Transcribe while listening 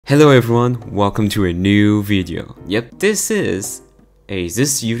Hello everyone, welcome to a new video. Yep, this is a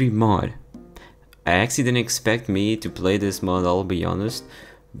This Yuri Mod. I actually didn't expect me to play this mod, I'll be honest,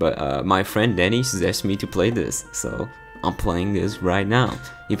 but my friend Danny suggested me to play this, so I'm playing this right now.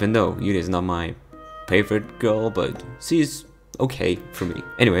 Even though Yuri is not my favorite girl, but she's okay for me.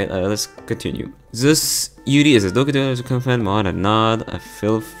 Anyway, let's continue. This Yuri is a Dokuro fan mod and not a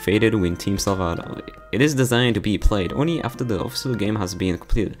faded when team self-out. It is designed to be played only after the official game has been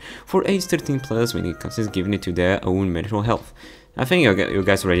completed, for age 13 players when it considers giving it to their own mental health. I think you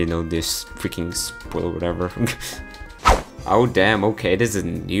guys already know this freaking spoiler whatever. Oh damn, okay, there's a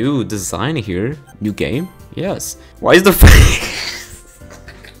new design here. New game? Yes. Why is the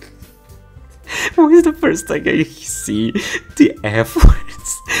why is the first time I see the F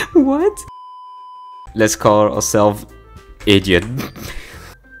words? What? Let's call ourselves idiot.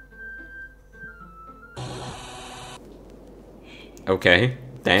 Okay,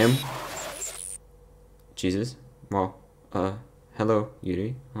 damn. Jesus. Wow. Hello,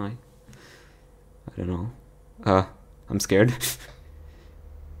 Yuri. Hi. I don't know. I'm scared.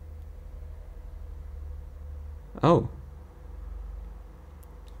 Oh.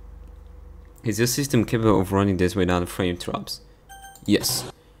 Is your system capable of running this without frame drops?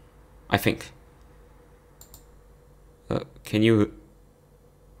 Yes. I think. Can you...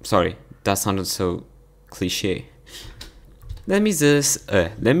 Sorry, that sounded so cliche. Let me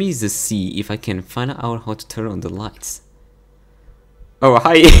just see if I can find out how to turn on the lights. Oh,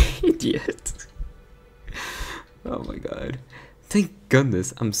 hi, idiot. Oh my god. Thank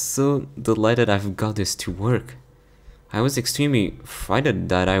goodness, I'm so delighted I've got this to work. I was extremely frightened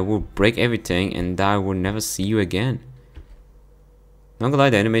that I would break everything and that I would never see you again. Not gonna lie,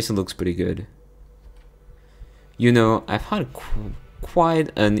 the animation looks pretty good. You know, I've had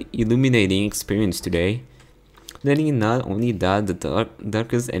quite an illuminating experience today. Learning not only that the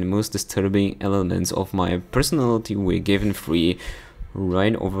darkest and most disturbing elements of my personality were given free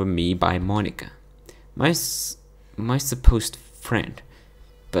rein over me by Monika, my supposed friend.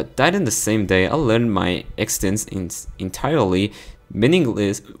 But that in the same day, I learned my existence is entirely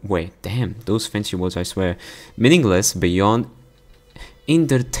meaningless. Wait, damn, those fancy words, I swear. Meaningless beyond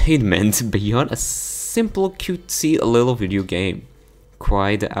entertainment, beyond a simple cutesy little video game.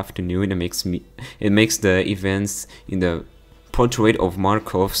 Quiet the afternoon, it makes the events in the portrait of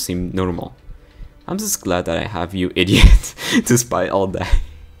Markov seem normal. I'm just glad that I have you, idiot, despite all that.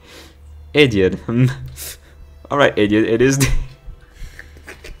 Idiot. Alright, idiot, it is.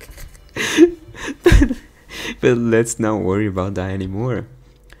 But let's not worry about that anymore.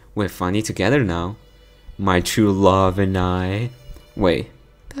 We're finally together now. My true love and I. Wait,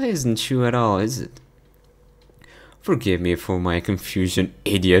 that isn't true at all, is it? Forgive me for my confusion,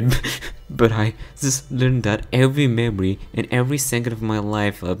 idiot, but I just learned that every memory and every second of my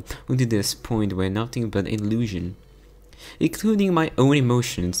life up until this point were nothing but illusion, including my own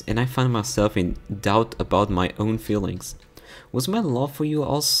emotions, and I found myself in doubt about my own feelings. Was my love for you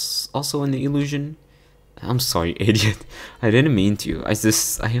also an illusion? I'm sorry, idiot, I didn't mean to. I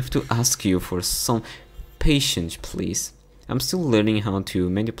have to ask you for some patience, please. I'm still learning how to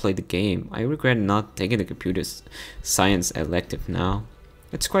manipulate the game. I regret not taking the computer science elective now.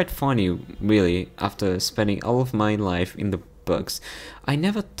 It's quite funny, really, after spending all of my life in the bugs. I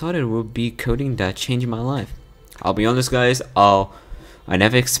never thought it would be coding that changed my life. I'll be honest, guys, I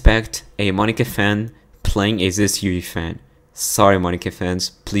never expect a Monika fan playing as this Yuri fan. Sorry, Monika fans,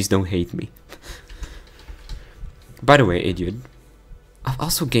 please don't hate me. By the way, idiot, I've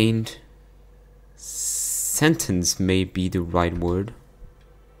also gained... Sentence may be the right word.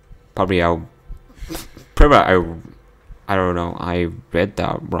 Probably I don't know, I read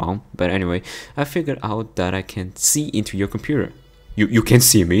that wrong, but anyway, I figured out that I can see into your computer. You can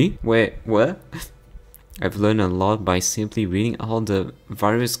see me? Wait, what? I've learned a lot by simply reading all the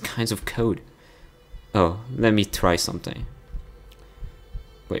various kinds of code. Oh, let me try something.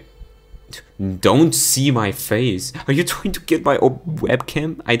 Wait, don't see my face. Are you trying to get my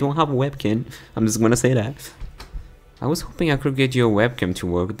webcam? I don't have a webcam. I'm just gonna say that. I was hoping I could get your webcam to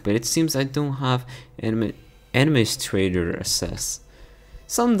work, but it seems I don't have administrator access.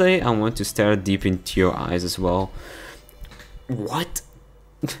 Someday I want to stare deep into your eyes as well. What?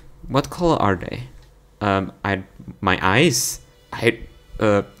 What color are they? My eyes?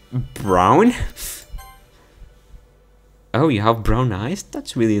 Brown? Oh, you have brown eyes?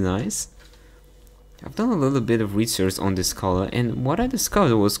 That's really nice. I've done a little bit of research on this color, and what I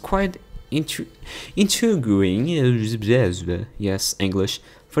discovered was quite intriguing. Yes, English.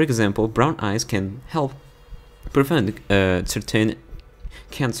 For example, brown eyes can help prevent certain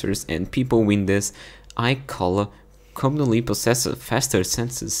cancers, and people with this eye color commonly possess faster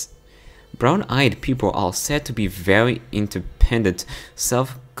senses. Brown-eyed people are said to be very independent,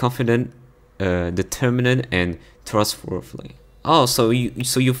 self-confident, determined, and trustworthy. Oh, so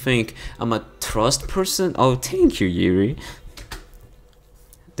you think I'm a trust person? Oh, thank you, Yuri.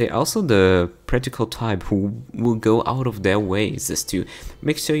 They're also the practical type who will go out of their ways just to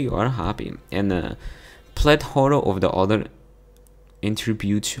make sure you are happy. And a plethora of the other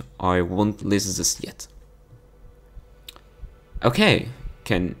attributes I won't list just yet. Okay,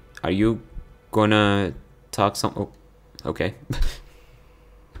 are you gonna talk some? Oh, okay.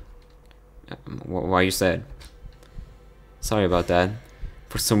 Why you said? Sorry about that.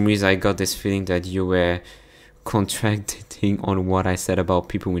 For some reason, I got this feeling that you were contradicting on what I said about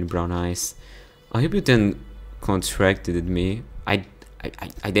people with brown eyes. I hope you didn't contradicted me. I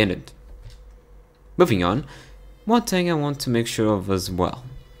didn't. Moving on. One thing I want to make sure of as well.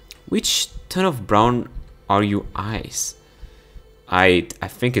 Which tone of brown are your eyes? I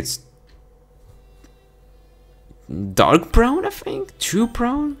think it's dark brown, I think? True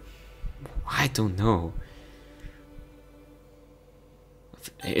brown? I don't know.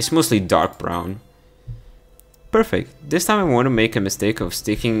 It's mostly dark brown. Perfect. This time I want to make a mistake of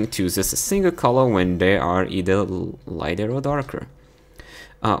sticking to just a single color when they are either lighter or darker.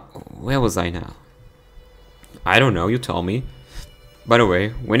 Where was I now? I don't know, you tell me. By the way,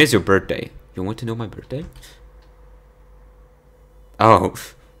 when is your birthday? You want to know my birthday? Oh,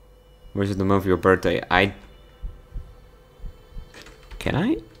 where's the month of your birthday? Can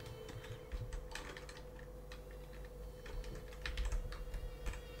I?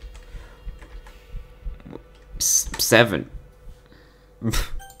 Seven.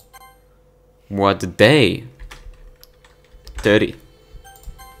 What day? 30.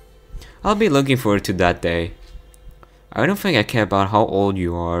 I'll be looking forward to that day. I don't think I care about how old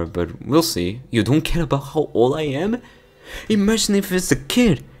you are, but we'll see. You don't care about how old I am? Imagine if it's a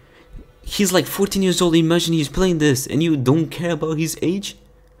kid. He's like 14 years old. Imagine he's playing this and you don't care about his age?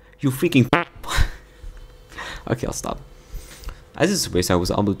 You freaking Okay, I'll stop. I just wish I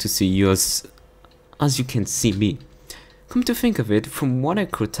was able to see you as you can see me. Come to think of it, from what I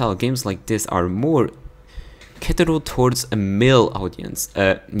could tell, games like this are more catered towards a male audience.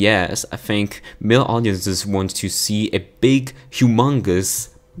 Yes, I think male audiences want to see a big, humongous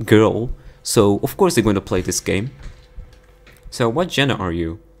girl, so of course they're going to play this game. So what gender are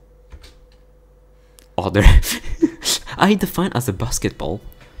you? Other. I define as a basketball.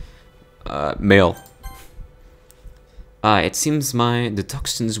 Male. It seems my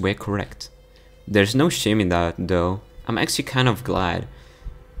deductions were correct. There's no shame in that, though. I'm actually kind of glad.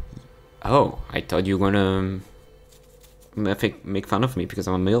 Oh, I thought you were gonna make fun of me because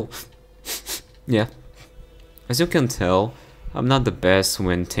I'm a male. Yeah. As you can tell, I'm not the best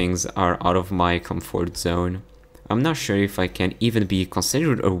when things are out of my comfort zone. I'm not sure if I can even be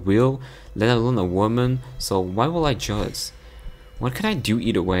considered a whale, let alone a woman, so why will I judge? What can I do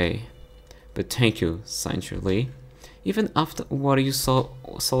either way? But thank you, sincerely. Even after what you saw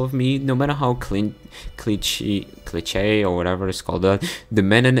of me, no matter how cliche or whatever it's called,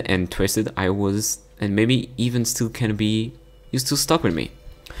 demanded and twisted I was, and maybe even still can be, you still stuck with me.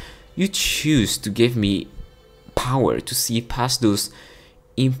 You choose to give me power to see past those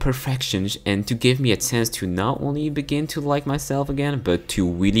imperfections and to give me a chance to not only begin to like myself again, but to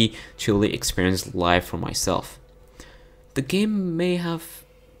really truly experience life for myself. The game may have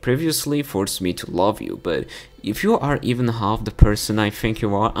previously forced me to love you, but if you are even half the person I think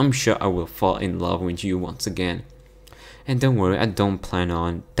you are, I'm sure I will fall in love with you once again. And don't worry, I don't plan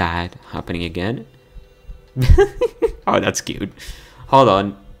on that happening again. Oh, that's cute. Hold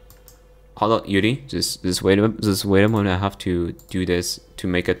on, Yuri. Just wait a moment. I have to do this to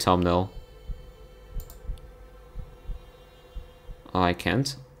make a thumbnail. Oh, I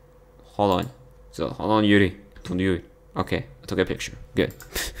can't. Hold on. So hold on, Yuri. Don't do it. Okay, I took a picture. Good.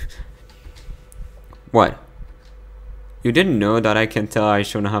 What? You didn't know that I can tell I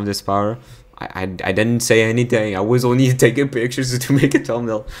shouldn't have this power? I didn't say anything. I was only taking pictures to make a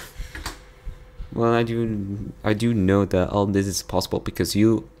thumbnail. Well, I do know that all this is possible because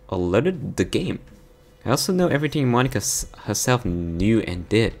you alerted the game. I also know everything Monika herself knew and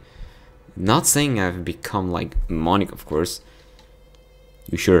did. Not saying I've become like Monika, of course.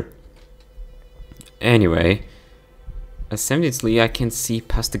 You sure? Anyway, essentially I can see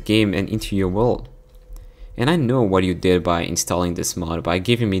past the game and into your world. And I know what you did by installing this mod, by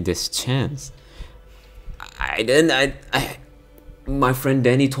giving me this chance. My friend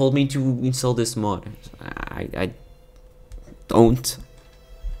Danny told me to install this mod. I don't,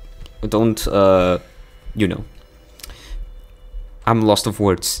 you know. I'm lost of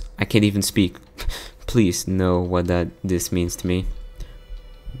words. I can't even speak. please know what this means to me.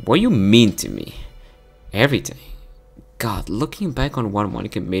 What you mean to me? Everything. God, looking back on what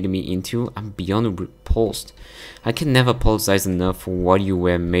Monika made me into, I'm beyond repulsed. I can never apologize enough for what you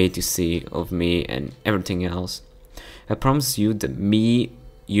were made to see of me and everything else. I promise you that me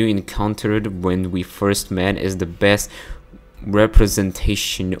you encountered when we first met is the best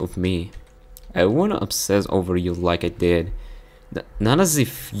representation of me. I won't obsess over you like I did. Not as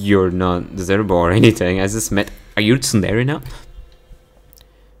if you're not desirable or anything. I just met. Are you tsundere now?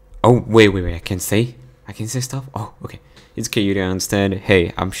 Oh wait, I can say stuff. Oh, okay. It's okay, you don't understand.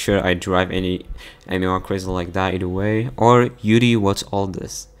 Hey, I'm sure I drive anyone crazy like that either way. Or Yuri, what's all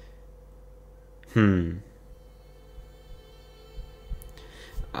this? You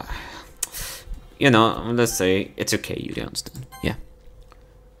know, let's say it's okay, you don't understand. Yeah.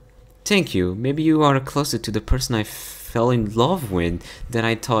 Thank you. Maybe you are closer to the person I fell in love with than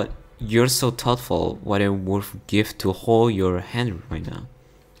I thought. You're so thoughtful. What a worth gift to hold your hand right now.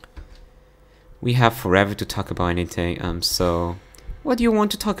 We have forever to talk about anything, so what do you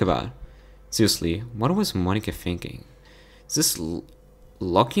want to talk about? Seriously, what was Monika thinking? Is this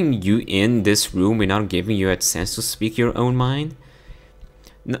locking you in this room without giving you a chance to speak your own mind?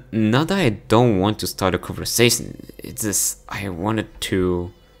 Not that I don't want to start a conversation, it's just I wanted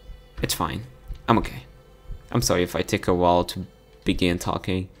to... It's fine, I'm okay. I'm sorry if I take a while to begin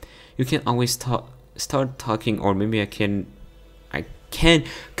talking. You can always start talking, or maybe I can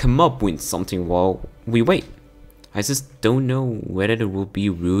come up with something while we wait. I just don't know whether it will be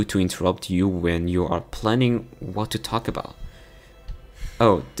rude to interrupt you when you are planning what to talk about.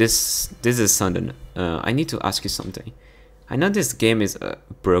 Oh, this is Sundon. I need to ask you something. I know this game is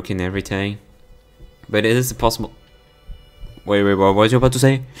broken and everything, but it is possible... Wait, what was you about to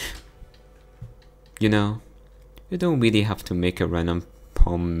say? You know, you don't really have to make a random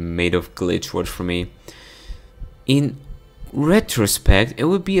poem made of glitch words for me. In retrospect, it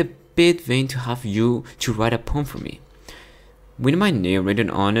would be a bit vain to have you to write a poem for me. With my name written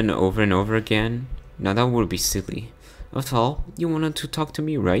on and over again, now that would be silly. After all, you wanted to talk to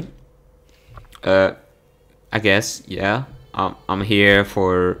me, right? I guess, yeah. I'm here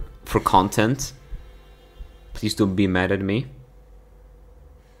for content. Please don't be mad at me.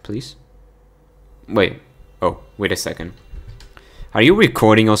 Please? Wait. Oh, wait a second. Are you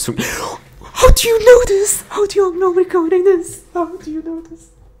recording us? How do you know this? How do you know I'm recording this? How do you know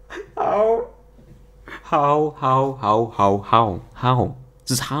this? How?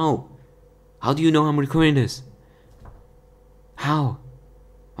 Just how? How do you know I'm recording this? How?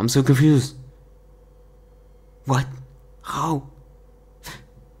 I'm so confused. What? How?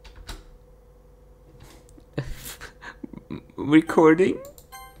 Recording?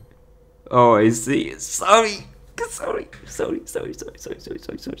 Oh, I see. Sorry. Sorry.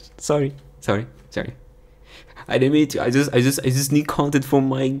 I didn't mean to. I just need content for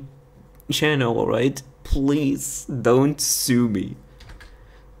my channel, alright? Please don't sue me.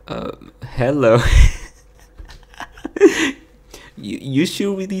 Hello. You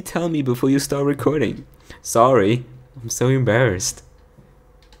should really tell me before you start recording. Sorry, I'm so embarrassed.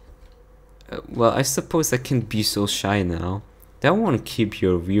 Well, I suppose I can't be so shy now. That won't keep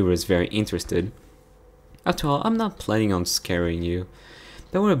your viewers very interested. After all, I'm not planning on scaring you.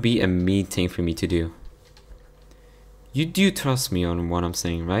 That would be a mean thing for me to do. You do trust me on what I'm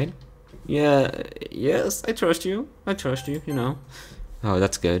saying, right? Yes, I trust you, you know. Oh,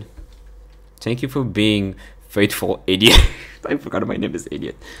 that's good. Thank you for being faithful, idiot. I forgot my name is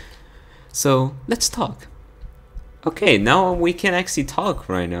Idiot. So, let's talk. Okay, now we can actually talk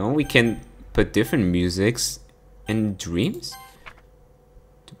right now. We can put different musics and dreams?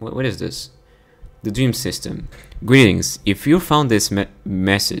 What is this? The dream system. Greetings. If you found this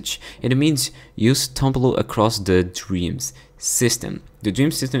message, it means you stumbled across the dreams system. The dream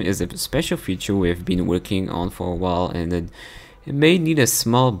system is a special feature we've been working on for a while, and it may need a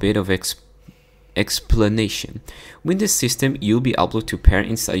small bit of explanation. With this system, you'll be able to peer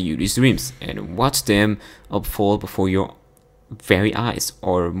inside Yuri's dreams and watch them unfold before your very eyes,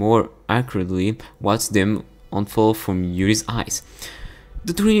 or more accurately, watch them unfold from Yuri's eyes.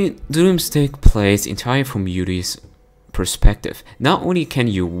 The dreams take place entirely from Yuri's perspective. Not only can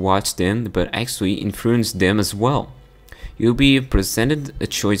you watch them, but actually influence them as well. You'll be presented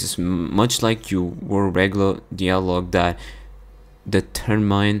choices much like you were regular dialogue that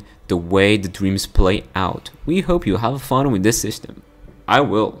determine the way the dreams play out. We hope you have fun with this system. I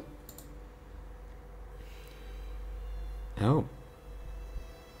will. Oh.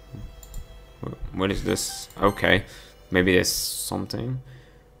 What is this? Okay. Maybe there's something.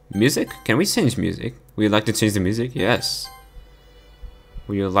 Music? Can we change music? Would you like to change the music? Yes.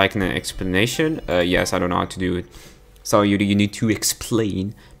 Would you like an explanation? Yes, I don't know how to do it. So you need to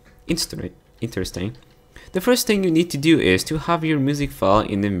explain. Interesting. The first thing you need to do is to have your music file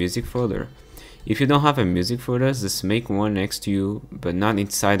in the music folder. If you don't have a music folder, just make one next to you, but not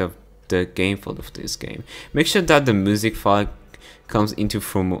inside of the game folder of this game. Make sure that the music file comes into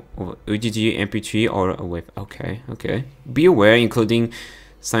from OGG, MP3 or a web. Okay. Be aware, including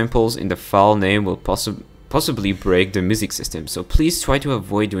samples in the file name will possibly break the music system, so please try to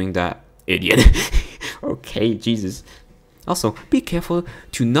avoid doing that, idiot. Okay, Jesus. Also, be careful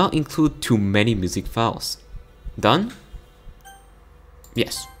to not include too many music files. Done?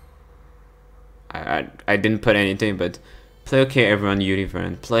 Yes. I didn't put anything, but play okay everyone, Yuri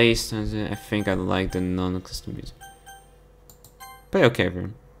friend. Play, I think I like the non-custom music. Play okay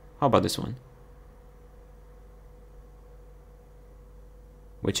everyone. How about this one?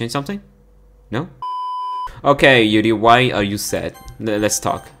 We change something? No? Okay, Yuri, why are you sad? Let's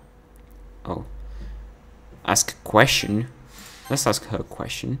talk. Oh. Ask a question. Let's ask her a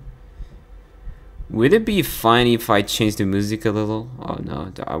question. Would it be fine if I change the music a little? Oh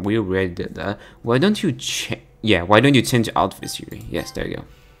no, we already did that. Why don't you why don't you change outfits, Yuri? Yes, there you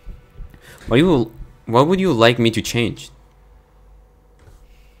go. What would you like me to change?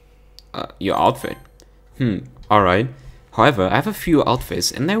 Your outfit. Alright. However, I have a few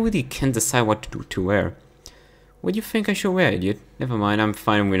outfits and I really can't decide what to wear. What do you think I should wear, idiot? Never mind, I'm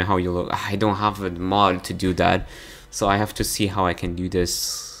fine with how you look. I don't have a mod to do that, so I have to see how I can do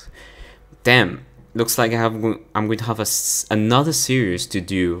this. Damn, looks like I'm going to have another series to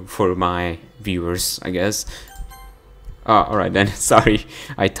do for my viewers, I guess. Oh, alright then, sorry.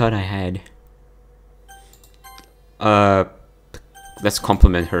 I thought I had. Let's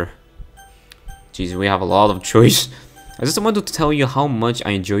compliment her. Jeez, we have a lot of choice. I just wanted to tell you how much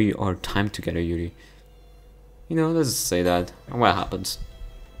I enjoy our time together, Yuri. You know, let's just say that. What happens?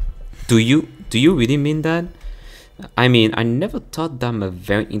 Do you really mean that? I mean, I never thought that I'm a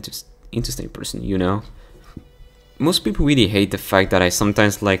very interesting person, you know? Most people really hate the fact that I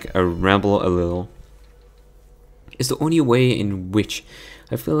sometimes like ramble a little. It's the only way in which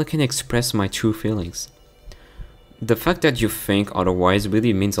I feel I can express my true feelings. The fact that you think otherwise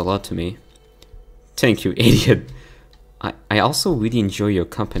really means a lot to me. Thank you, idiot. I also really enjoy your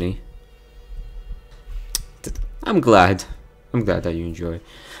company. I'm glad that you enjoy.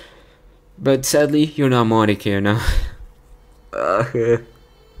 But sadly, you're not Monika here now. I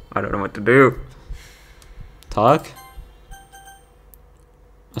don't know what to do. Talk?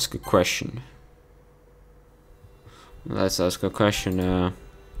 Ask a question. Let's ask a question.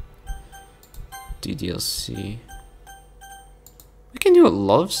 DDLC. We can do a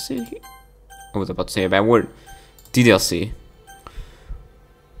love city. I was about to say a bad word. DDLC.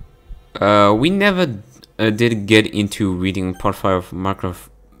 We never did get into reading part 5 of Minecraft.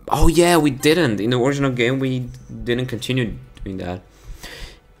 Oh yeah, we didn't. In the original game, we didn't continue doing that.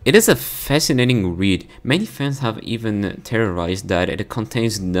 It is a fascinating read. Many fans have even theorized that it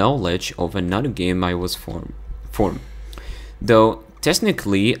contains knowledge of another game I was formed. Though,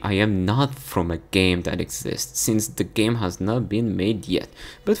 technically, I am not from a game that exists, since the game has not been made yet.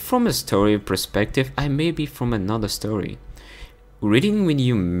 But from a story perspective, I may be from another story. Reading with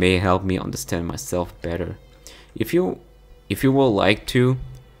you may help me understand myself better. If you would like to,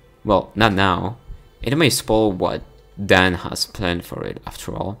 well, not now, it may spoil what Dan has planned for it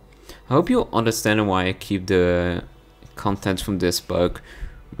after all. I hope you understand why I keep the content from this book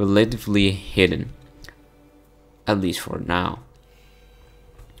relatively hidden. At least for now.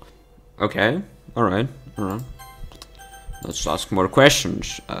 Okay, alright. Let's ask more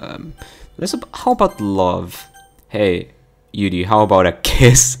questions. How about love? Hey, Yuri, how about a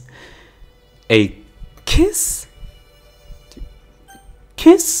kiss? A kiss?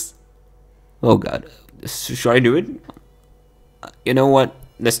 Kiss? Oh god. Should I do it? You know what?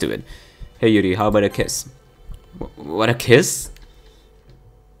 Let's do it. Hey Yuri, how about a kiss? What, a kiss?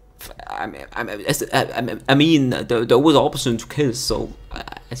 I mean, there was an option to kiss, so I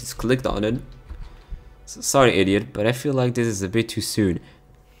just clicked on it. So, sorry, idiot, but I feel like this is a bit too soon.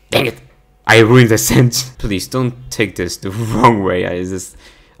 Dang it! I ruined the sentence. Please don't take this the wrong way.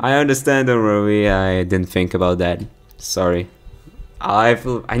 I understand. Don't worry. I didn't think about that. Sorry. I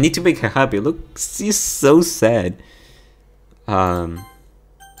need to make her happy. Look, she's so sad. How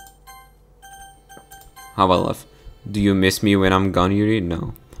about love? Do you miss me when I'm gone, Yuri?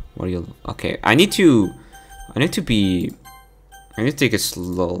 No. What do you? Okay, I need to take it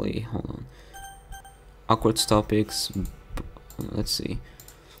slowly. Hold on. Awkward topics. Let's see.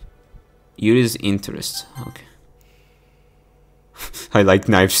 Yuri's interest. Okay. I like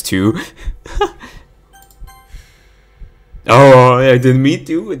knives too. Oh, I didn't mean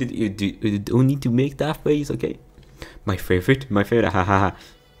to. You don't need to make that face, okay? My favorite, haha.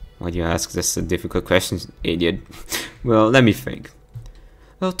 Why do you ask such a difficult questions, idiot? Well, let me think.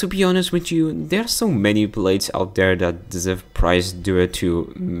 Well, to be honest with you, there are so many blades out there that deserve prize due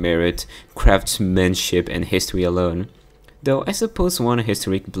to merit, craftsmanship, and history alone. Though I suppose one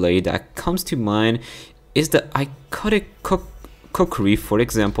historic blade that comes to mind is the iconic kukri, for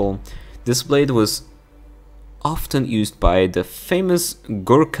example. This blade was often used by the famous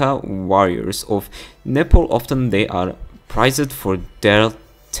Gurkha warriors of Nepal. Often they are prized for their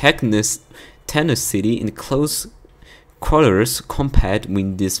tenacity in close quarters compared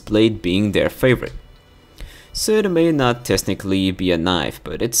with this blade being their favorite. So it may not technically be a knife,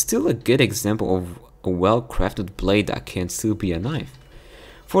 but it's still a good example of a well-crafted blade that can still be a knife.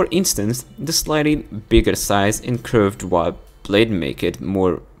 For instance, the slightly bigger size and curved blade make it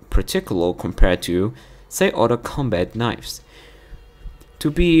more particular compared to, say, other combat knives.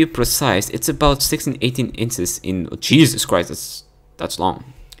 To be precise, it's about 16-18 inches in, oh, Jesus Christ, that's long,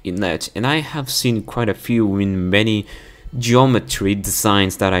 in length, and I have seen quite a few in many geometry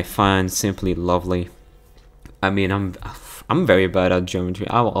designs that I find simply lovely. I mean, I'm very bad at geometry,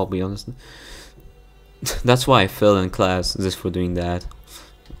 I'll be honest. That's why I failed in class, just for doing that.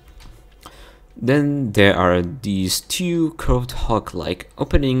 Then there are these two curved hook-like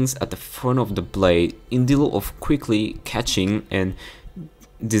openings at the front of the blade in lieu of quickly catching and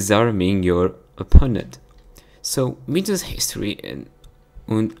disarming your opponent. So, Midge's history and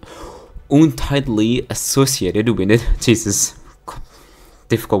untightly associated with it, Jesus,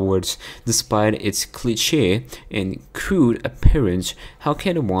 difficult words, despite its cliché and crude appearance, how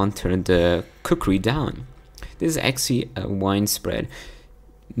can one turn the cookery down? This is actually a widespread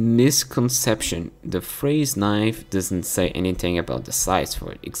misconception. The phrase knife doesn't say anything about the size.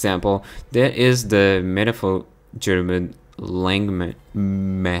 For example, there is the metaphor German Langmesser,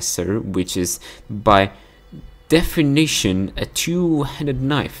 which is by definition a two-handed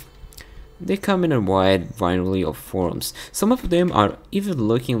knife. They come in a wide variety of forms. Some of them are even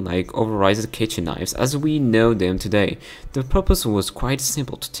looking like oversized kitchen knives as we know them today. The purpose was quite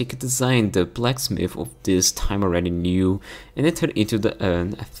simple: to take a design the blacksmith of this time already knew and it turned into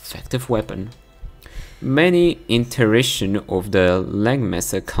an effective weapon. Many iterations of the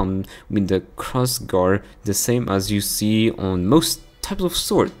Langmesser come with the crossguard, the same as you see on most types of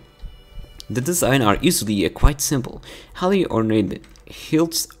sword. The design are usually quite simple. Highly ornate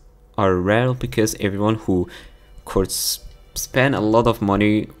hilts are rare because everyone who could spend a lot of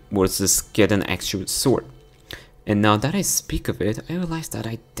money was just get an actual sword. And now that I speak of it, I realize that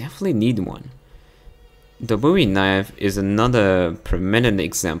I definitely need one. The Bowie knife is another prominent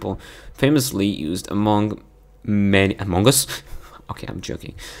example, famously used among us. Okay, I'm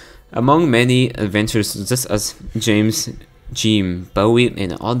joking. Among many adventurers, just as James Jim Bowie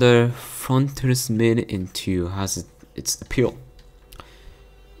and other frontiersmen into has its appeal.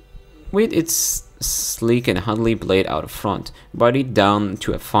 With its sleek and handly blade out front, bodied down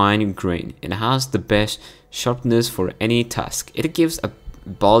to a fine grain, and has the best sharpness for any task. It gives a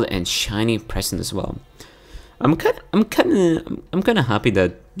bold and shiny presence as well. I'm kind of happy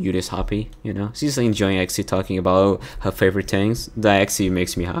that Yuri's happy. You know, she's enjoying actually talking about her favorite things. That actually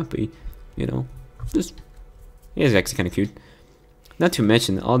makes me happy. You know, just it's actually kind of cute. Not to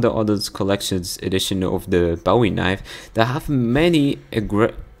mention all the other collections edition of the Bowie knife that have many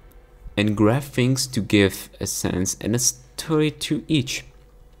engravings to give a sense and a story to each.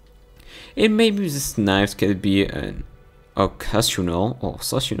 It may be this knife can be an occasional or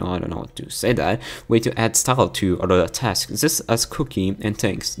sessional, I don't know how to say that, way to add style to other tasks, just as cooking and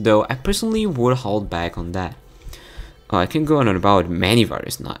things, though I personally would hold back on that. I can go on about many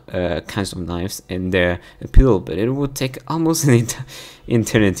various kinds of knives and their appeal, but it would take almost an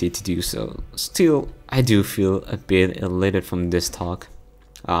eternity to do so. Still, I do feel a bit elated from this talk.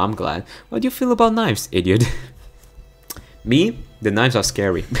 I'm glad. What do you feel about knives, idiot? Me? The knives are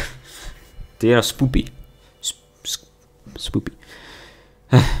scary. They are spoopy. Spoopy.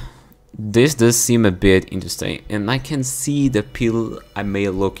 This does seem a bit interesting, and I can see the appeal. I may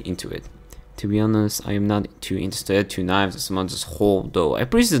look into it. To be honest, I am not too interested to knives as much as whole, though I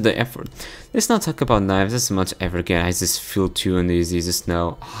appreciate the effort. Let's not talk about knives as much ever again. I just feel too uneasy just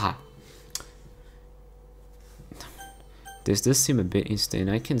now. This does seem a bit interesting.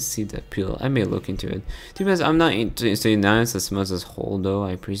 I can see the appeal. I may look into it. To be honest, I'm not interested in knives as much as whole, though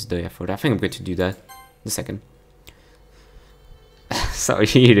I appreciate the effort. I think I'm going to do that in a second.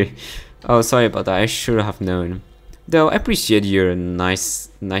 Sorry. Oh, sorry about that. I should have known. Though I appreciate your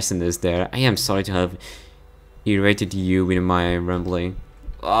niceness there. I am sorry to have irritated you with my rambling.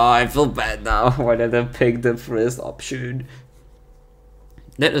 Oh, I feel bad now. Why did I pick the first option?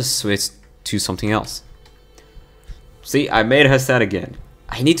 Let us switch to something else. See, I made her sad again.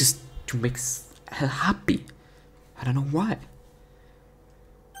 I need to make her happy. I don't know why.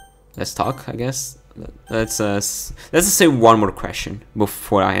 Let's talk, I guess. Let's just say one more question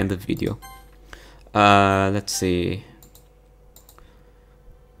before I end the video. Let's see.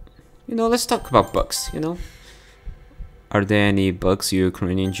 Let's talk about books. Are there any books you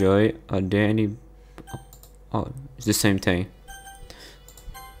currently enjoy? Are there any? Oh, it's the same thing.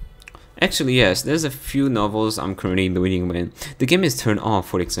 Actually, yes. There's a few novels I'm currently reading when the game is turned off.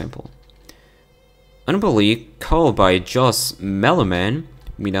 For example, Unbelief, called by Just Monika,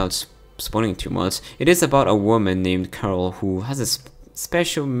 without spoiling too much, it is about a woman named Carol who has a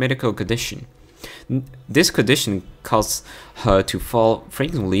special medical condition. This condition causes her to fall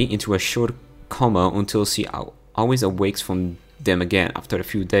frequently into a short coma until she always awakes from them again after a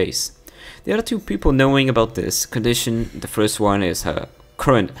few days. The other two people knowing about this condition, the first one is her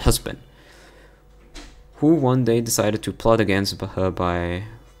current husband, who one day decided to plot against her by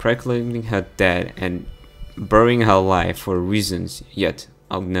proclaiming her dead and burying her alive for reasons yet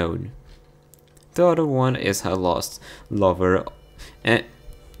unknown. The other one is her lost lover, an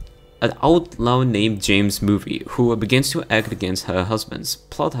outlaw named James Movie, who begins to act against her husband's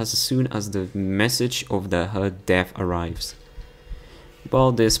plot as soon as the message of her death arrives.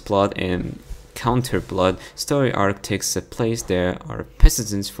 While this plot and counter-plot story arc takes place, there are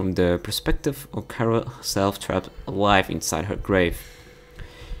precedents from the perspective of Carol herself trapped alive inside her grave.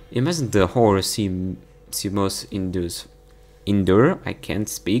 Imagine the horror she must endure, I can't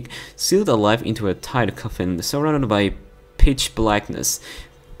speak, sealed alive into a tight coffin, surrounded by pitch blackness,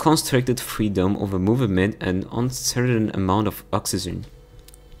 constricted freedom of movement, and uncertain amount of oxygen.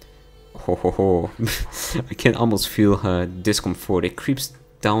 Ho ho ho. I can almost feel her discomfort. It creeps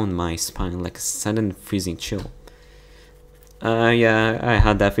down my spine like a sudden freezing chill. Yeah, I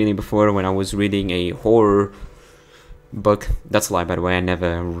had that feeling before when I was reading a horror book. That's a lie, by the way. I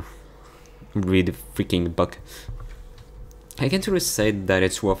never read a freaking book. I can truly say that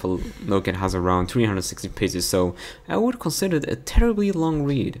it's worth a look. It has around 360 pages, so I would consider it a terribly long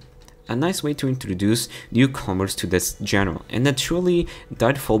read. A nice way to introduce newcomers to this genre, and a truly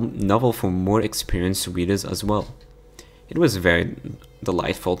delightful novel for more experienced readers as well. It was very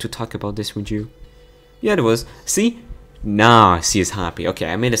delightful to talk about this with you. Yeah, it was. See? Now she is happy. Okay,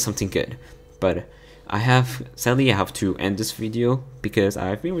 I made it something good. But sadly I have to end this video because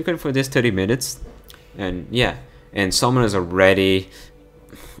I've been recording for this 30 minutes. And yeah, and someone is already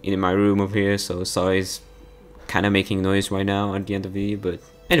in my room over here, so sorry, it's kind of making noise right now at the end of the video. But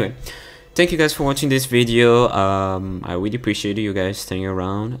anyway, thank you guys for watching this video. I really appreciate you guys staying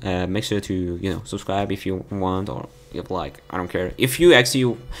around. Make sure to subscribe if you want, or if like, I don't care. If you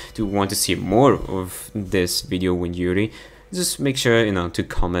actually do want to see more of this video with Yuri, just make sure to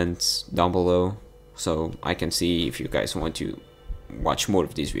comment down below so I can see if you guys want to watch more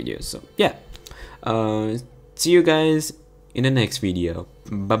of these videos. So yeah, see you guys in the next video.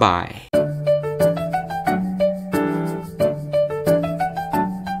 Bye bye.